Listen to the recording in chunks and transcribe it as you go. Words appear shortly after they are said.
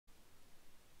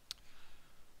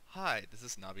Hi, this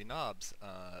is Knobby Knobs.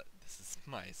 This is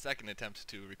my second attempt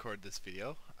to record this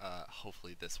video.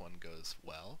 Hopefully this one goes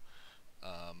well.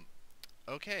 Um,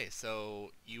 okay, so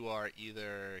you are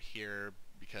either here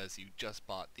because you just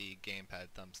bought the Gamepad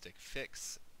Thumbstick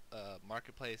Fix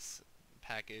marketplace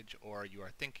package, or you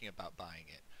are thinking about buying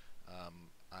it.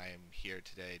 I'm here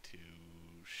today to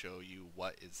show you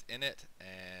what is in it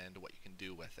and what you can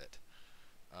do with it.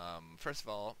 First of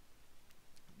all,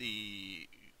 the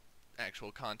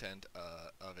actual content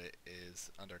of it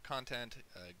is under content,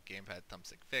 Gamepad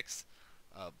Thumbstick Fix,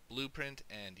 Blueprint,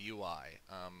 and UI.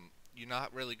 You're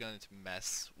not really going to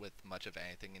mess with much of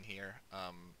anything in here.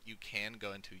 You can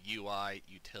go into UI,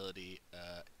 Utility,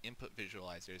 Input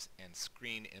Visualizers, and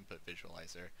Screen Input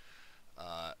Visualizer.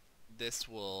 This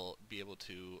will be able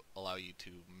to allow you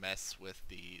to mess with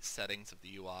the settings of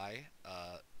the UI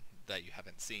that you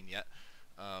haven't seen yet.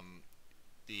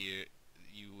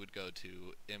 You would go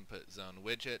to Input Zone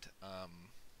Widget,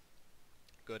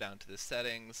 go down to the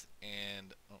settings,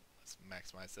 and let's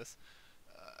maximize this.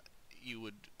 You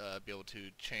would be able to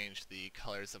change the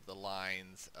colors of the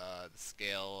lines, the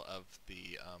scale of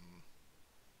the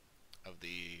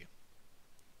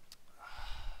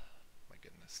my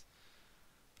goodness,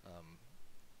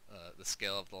 the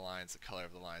scale of the lines, the color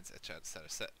of the lines, etc.,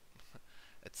 etc.,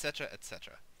 etc.,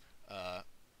 etc.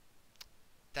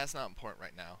 That's not important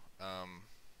right now.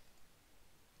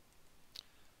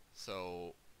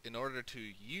 So in order to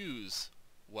use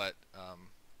what,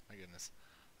 my goodness,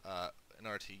 in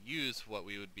order to use what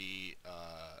we would be,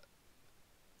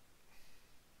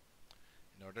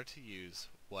 in order to use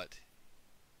what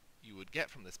you would get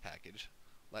from this package,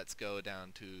 let's go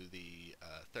down to the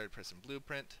third-person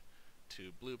blueprint,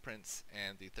 to blueprints,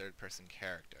 and the third-person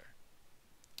character.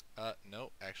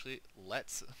 No, actually,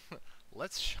 let's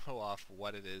let's show off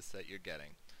what it is that you're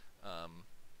getting.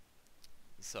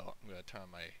 So I'm going to turn on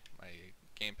my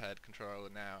gamepad controller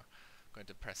now. I'm going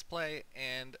to press play,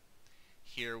 and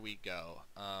here we go.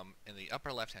 In the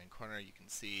upper left-hand corner, you can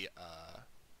see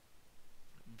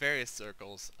various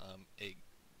circles, a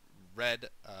red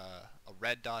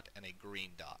dot and a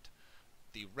green dot.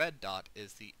 The red dot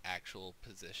is the actual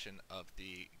position of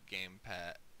the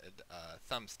gamepad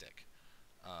thumbstick.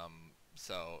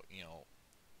 So you know,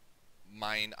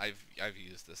 I've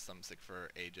used this thumbstick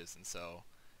for ages, and so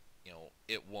you know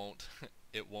it won't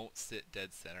it won't sit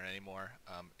dead center anymore.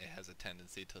 It has a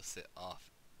tendency to sit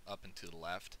off up and to the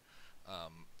left,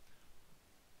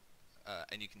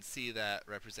 and you can see that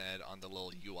represented on the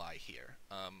little UI here.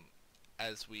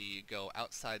 As we go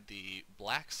outside the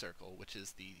black circle, which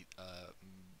is the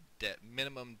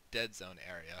minimum dead zone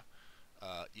area,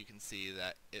 you can see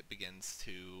that it begins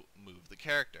to move the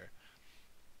character.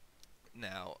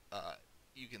 Now,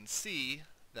 you can see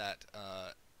that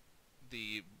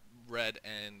the red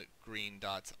and green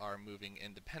dots are moving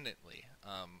independently.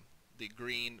 The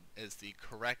green is the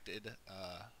corrected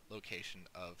location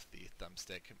of the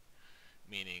thumbstick,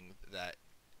 meaning that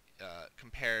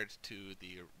compared to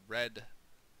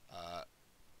uh,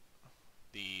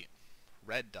 the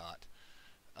red dot,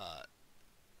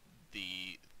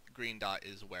 the green dot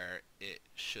is where it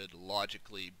should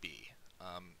logically be.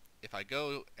 If I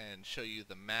go and show you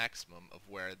the maximum of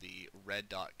where the red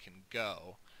dot can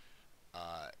go,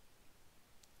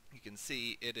 you can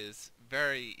see it is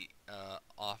very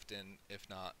often, if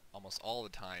not almost all the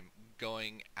time,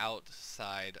 going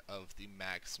outside of the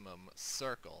maximum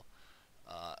circle.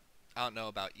 I don't know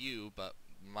about you, but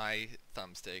my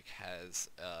thumbstick has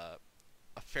a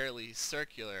fairly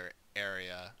circular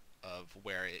area of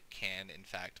where it can in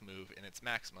fact move in its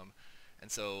maximum,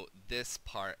 and so this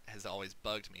part has always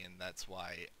bugged me, and that's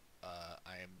why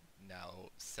I am now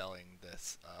selling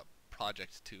this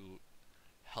project to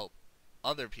help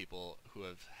other people who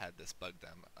have had this bug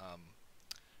them.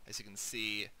 As you can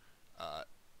see,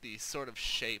 the sort of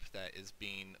shape that is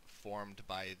being formed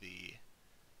by the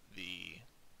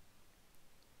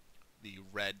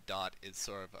red dot is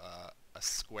sort of a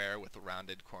square with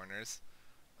rounded corners.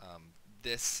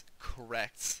 This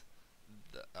corrects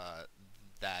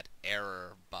that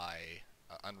error by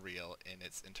Unreal in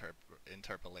its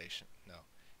interpretation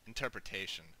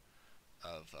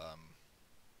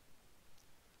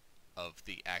of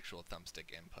the actual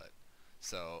thumbstick input.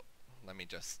 So let me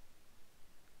just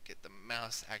get the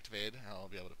mouse activated and I'll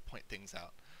be able to point things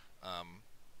out.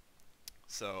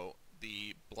 So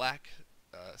the black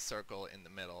circle in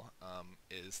the middle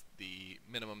is the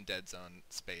minimum dead zone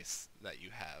space that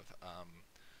you have.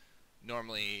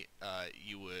 Normally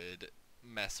you would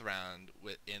mess around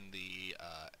within the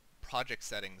project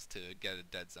settings to get a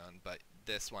dead zone, but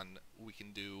this one we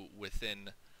can do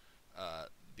within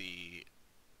the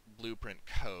blueprint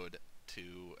code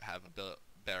to have a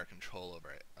better control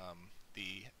over it.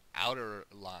 The outer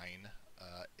line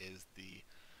is the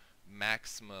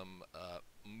maximum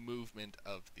movement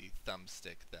of the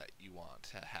thumbstick that you want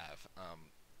to have.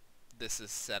 This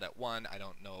is set at 1. I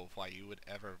don't know why you would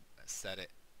ever set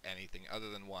it anything other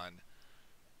than 1.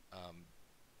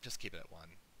 Just keep it at 1.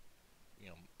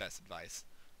 Best advice.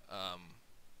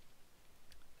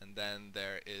 And then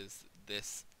there is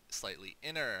this slightly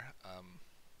inner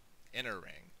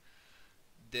ring.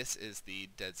 This is the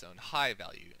dead zone high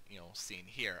value, seen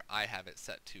here. I have it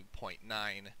set to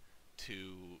 0.9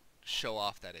 to show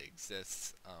off that it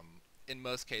exists. In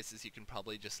most cases, you can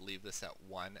probably just leave this at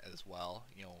 1 as well.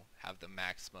 Have the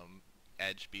maximum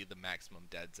edge be the maximum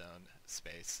dead zone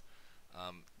space.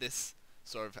 This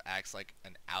sort of acts like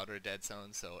an outer dead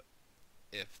zone, so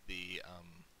if the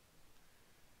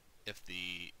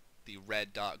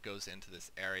red dot goes into this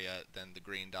area, then the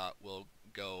green dot will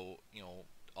go,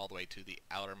 all the way to the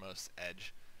outermost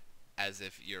edge, as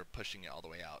if you're pushing it all the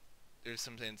way out. There's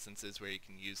some instances where you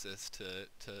can use this to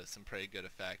some pretty good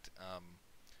effect.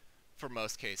 For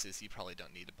most cases, you probably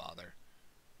don't need to bother.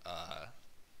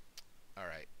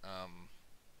 Alright,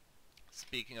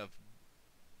 speaking of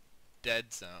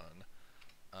dead zone,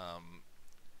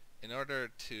 in order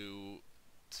to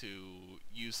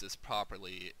use this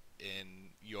properly in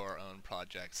your own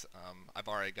projects, I've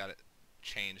already got it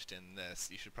changed in this.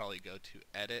 You should probably go to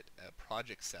Edit,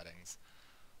 Project Settings,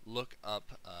 look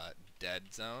up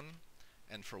Dead Zone,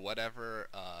 and for whatever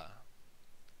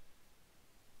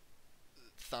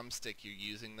thumbstick you're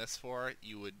using this for,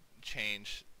 you would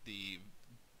change the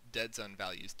dead zone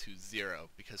values to 0,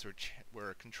 because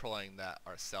we're controlling that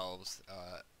ourselves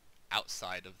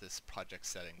outside of this project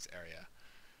settings area,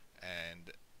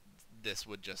 and this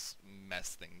would just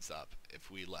mess things up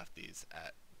if we left these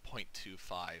at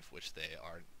 0.25, which they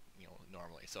are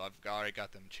normally. So I've already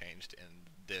got them changed in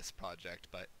this project,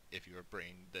 but if you were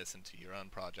bringing this into your own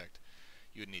project,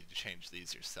 you would need to change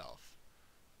these yourself.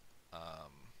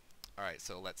 Alright,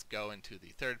 so let's go into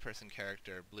the third person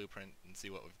character blueprint and see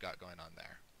what we've got going on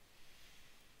there.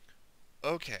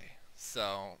 Okay,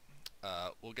 so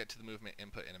we'll get to the movement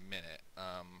input in a minute.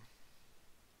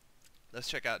 Let's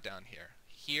check out down here.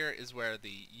 Here is where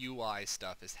the UI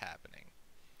stuff is happening.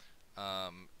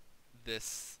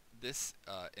 This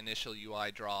initial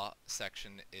UI draw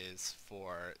section is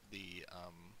for the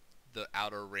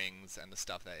outer rings and the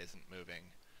stuff that isn't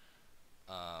moving.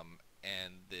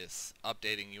 And this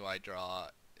updating UI draw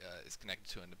is connected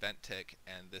to an event tick,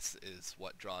 and this is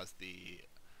what draws the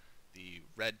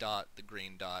red dot, the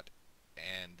green dot,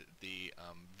 and the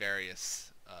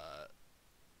various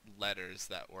letters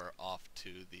that were off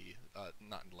to the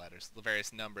not letters, the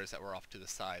various numbers that were off to the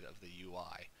side of the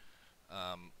UI.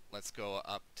 Let's go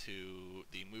up to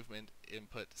the movement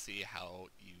input to see how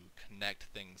you connect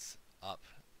things up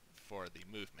for the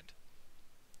movement.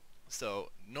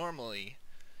 So normally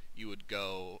you would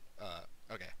go,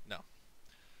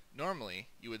 normally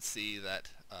you would see that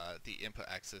the input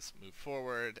axis move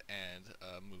forward and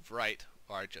move right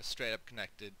are just straight up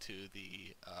connected to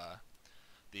the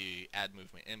add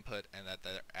movement input, and that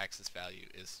the axis value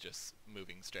is just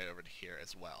moving straight over to here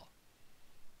as well.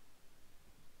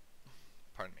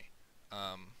 Pardon me.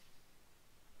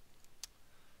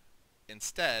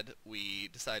 Instead, we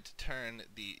decide to turn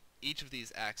each of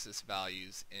these axis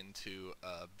values into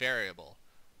a variable.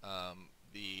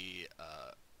 The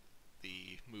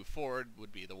move forward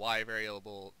would be the y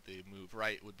variable, the move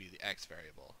right would be the x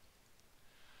variable.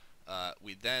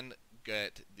 We then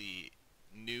get the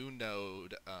new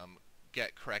node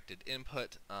get corrected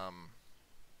input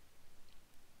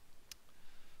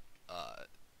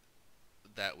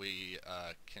that we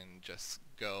can just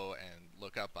go and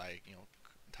look up by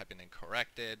typing in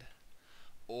corrected,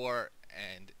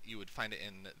 and you would find it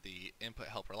in the input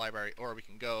helper library, or we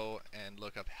can go and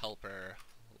look up helper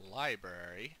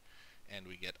library and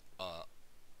we get all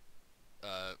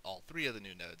three of the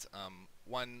new nodes.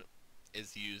 One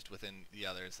is used within the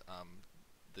others.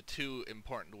 The two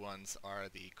important ones are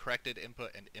the corrected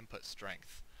input and input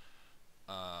strength.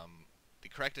 The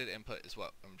corrected input is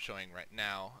what I'm showing right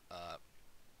now.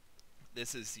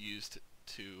 This is used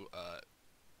to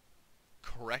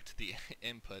correct the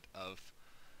input of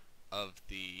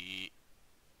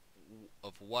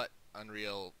what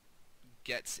Unreal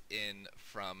gets in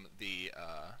from the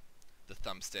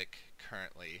thumbstick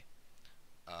currently.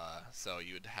 So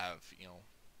you would have,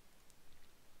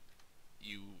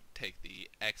 you take the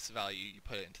X value, you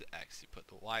put it into X, you put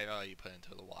the Y value, you put it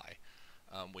into the Y.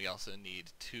 We also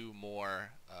need two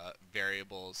more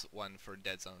variables, one for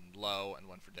dead zone low and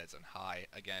one for dead zone high.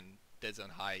 Again, dead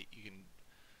zone high, you can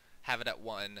have it at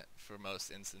 1 for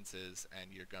most instances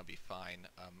and you're going to be fine.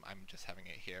 I'm just having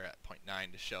it here at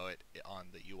 0.9 to show it on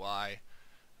the UI.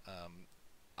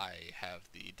 I have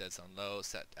the dead zone low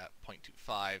set at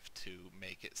 0.25 to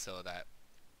make it so that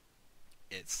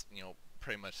it's,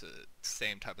 pretty much the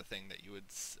same type of thing that you would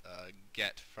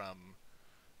get from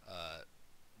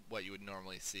what you would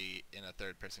normally see in a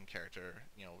third-person character,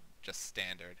 just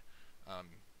standard.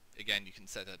 Again, you can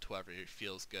set it to whatever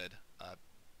feels good.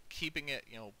 Keeping it,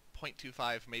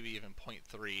 0.25, maybe even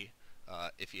 0.3,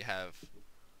 if you have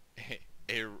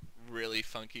a really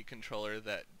funky controller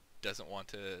that doesn't want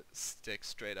to stick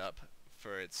straight up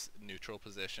for its neutral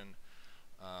position.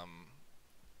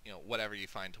 Whatever you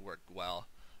find to work well.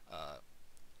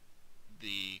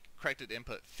 The corrected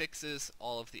input fixes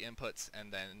all of the inputs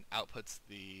and then outputs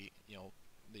the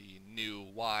the new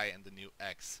Y and the new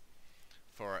X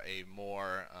for a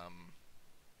more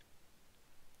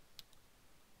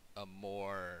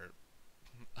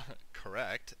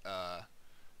correct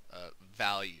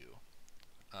value.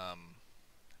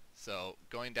 So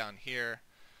going down here,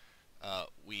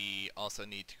 we also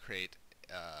need to create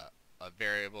a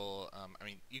variable.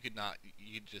 You could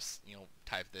just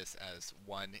type this as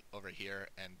 1 over here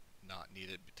and not need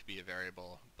it to be a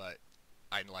variable, but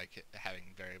I like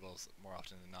having variables more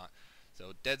often than not.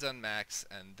 So dead zone max,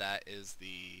 and that is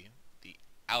the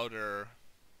outer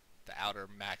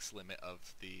max limit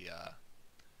of the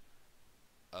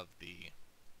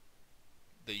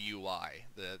UI,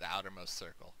 the outermost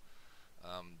circle,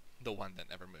 the one that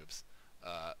never moves.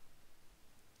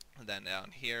 And then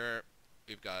down here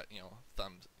we've got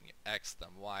thumb X,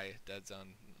 thumb Y, dead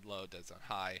zone low, dead zone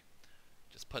high.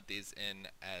 Just put these in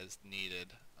as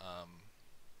needed.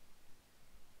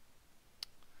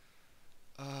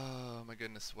 Oh my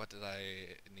goodness, what did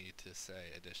I need to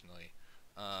say additionally?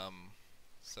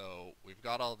 So we've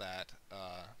got all that.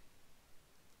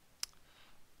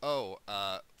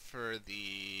 For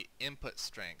the input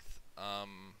strength,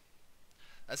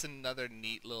 that's another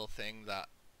neat little thing that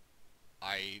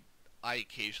I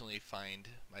occasionally find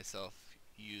myself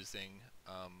using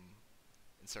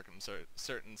in certain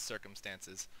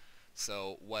circumstances.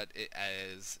 So what it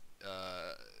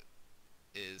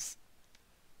is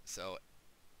so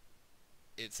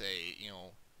it's a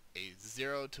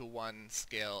 0 to 1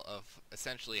 scale of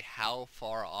essentially how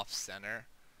far off center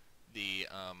the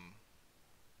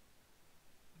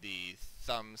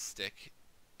thumbstick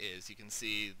is. You can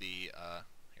see the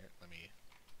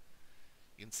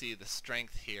you can see the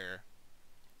strength here.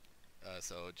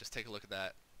 So just take a look at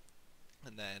that,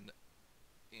 and then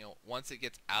once it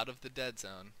gets out of the dead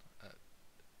zone,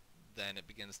 then it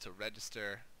begins to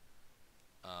register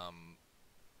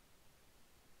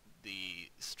the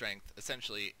strength,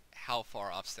 essentially how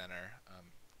far off center.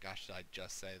 Gosh, did I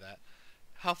just say that?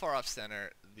 How far off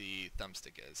center the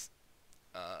thumbstick is.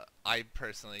 I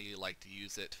personally like to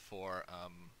use it for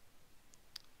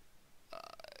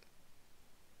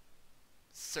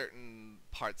certain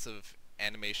parts of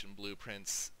animation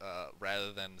blueprints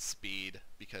rather than speed,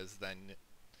 because then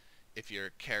if your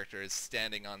character is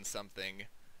standing on something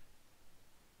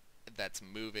that's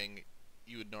moving,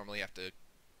 you would normally have to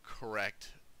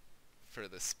correct for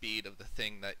the speed of the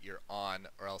thing that you're on,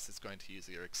 or else it's going to use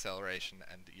your acceleration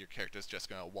and your character's just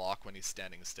going to walk when he's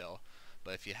standing still.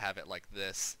 But if you have it like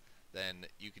this, then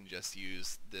you can just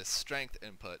use this strength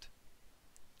input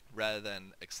rather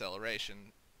than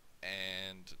acceleration,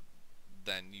 and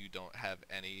then you don't have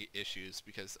any issues,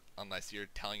 because unless you're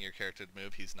telling your character to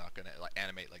move, he's not going to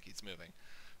animate like he's moving.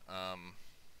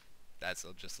 That's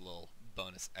just a little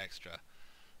bonus extra.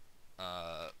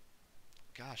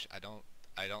 Gosh, I don't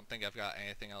think I've got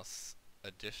anything else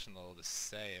additional to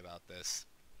say about this.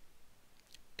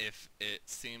 If it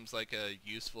seems like a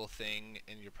useful thing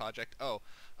in your project,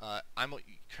 I'm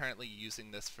currently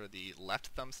using this for the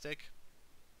left thumbstick.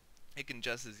 It can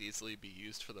just as easily be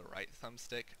used for the right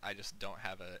thumbstick. I just don't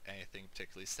have anything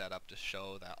particularly set up to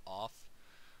show that off.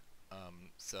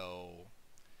 So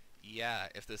yeah,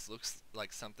 if this looks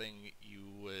like something you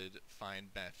would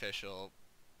find beneficial,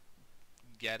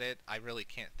 get it. I really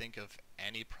can't think of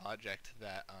any project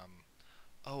that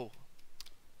I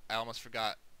almost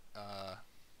forgot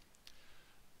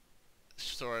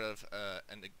sort of a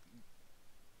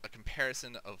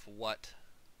comparison of what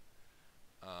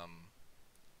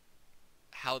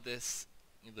how this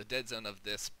the dead zone of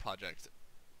this project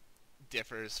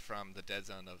differs from the dead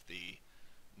zone of the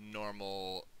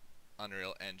normal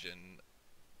Unreal Engine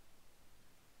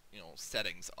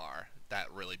settings are.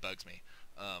 That really bugs me.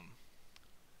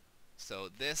 So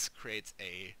this creates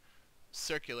a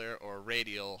circular or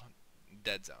radial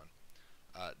dead zone.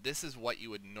 This is what you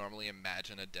would normally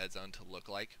imagine a dead zone to look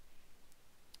like.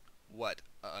 what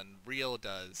Unreal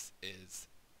does is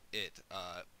it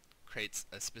creates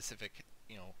a specific,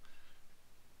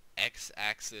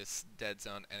 x-axis dead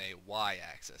zone and a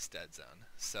y-axis dead zone.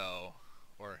 So,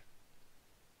 or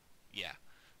yeah.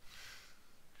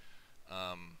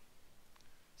 Um,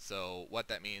 so what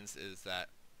that means is that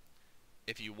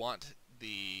if you want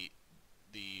the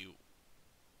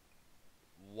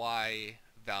y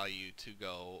value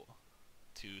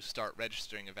to start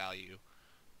registering a value,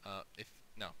 if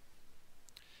no,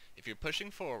 if you're pushing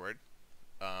forward,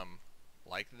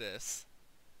 like this,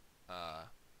 uh,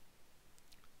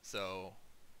 so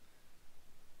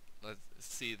let's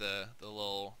see the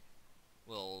little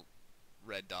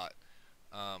red dot.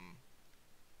 Um,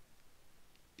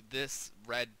 this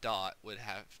red dot would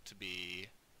have to be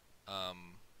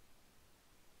um,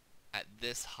 at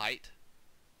this height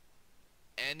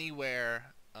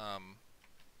anywhere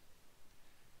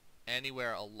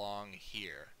anywhere along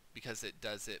here, because it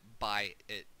does it by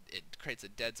it creates a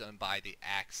dead zone by the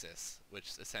axis,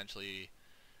 which essentially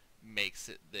makes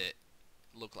it that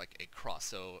look like a cross.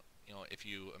 So if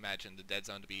you imagine the dead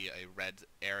zone to be a red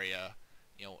area,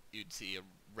 you'd see a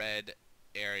red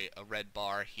area, a red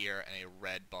bar here and a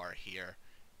red bar here,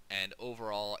 and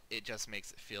overall it just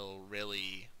makes it feel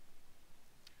really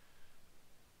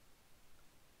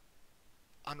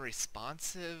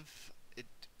unresponsive.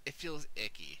 It feels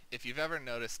icky. If you've ever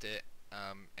noticed it,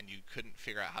 and you couldn't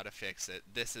figure out how to fix it,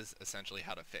 this is essentially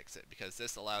how to fix it, because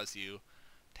this allows you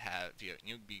to have you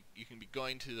can be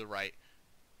going to the right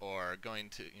or going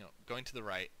to the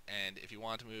right, and if you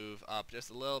want to move up just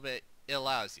a little bit, it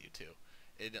allows you to.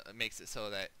 It makes it so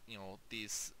that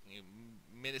these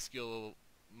minuscule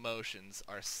motions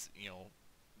are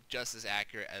just as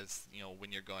accurate as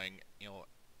when you're going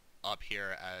up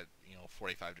here at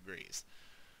 45 degrees.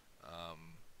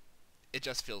 Um, it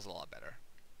just feels a lot better.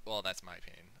 Well, that's my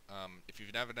opinion. If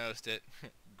you've never noticed it,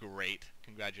 great,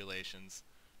 congratulations.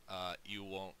 You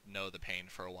won't know the pain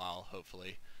for a while,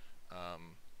 hopefully.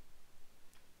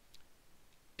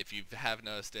 If you have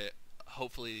noticed it,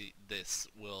 hopefully this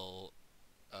will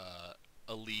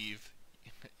alleviate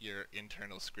your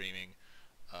internal screaming.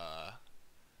 Uh,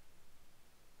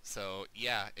 so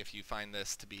yeah, if you find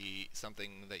this to be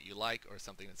something that you like, or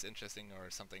something that's interesting, or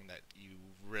something that you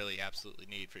really absolutely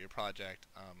need for your project,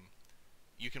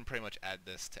 you can pretty much add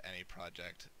this to any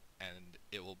project, and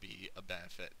it will be a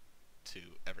benefit to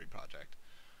every project.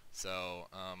 So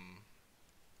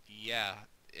yeah,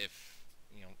 if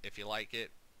you like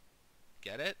it,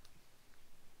 get it.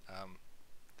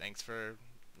 Thanks for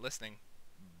listening.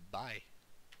 Bye.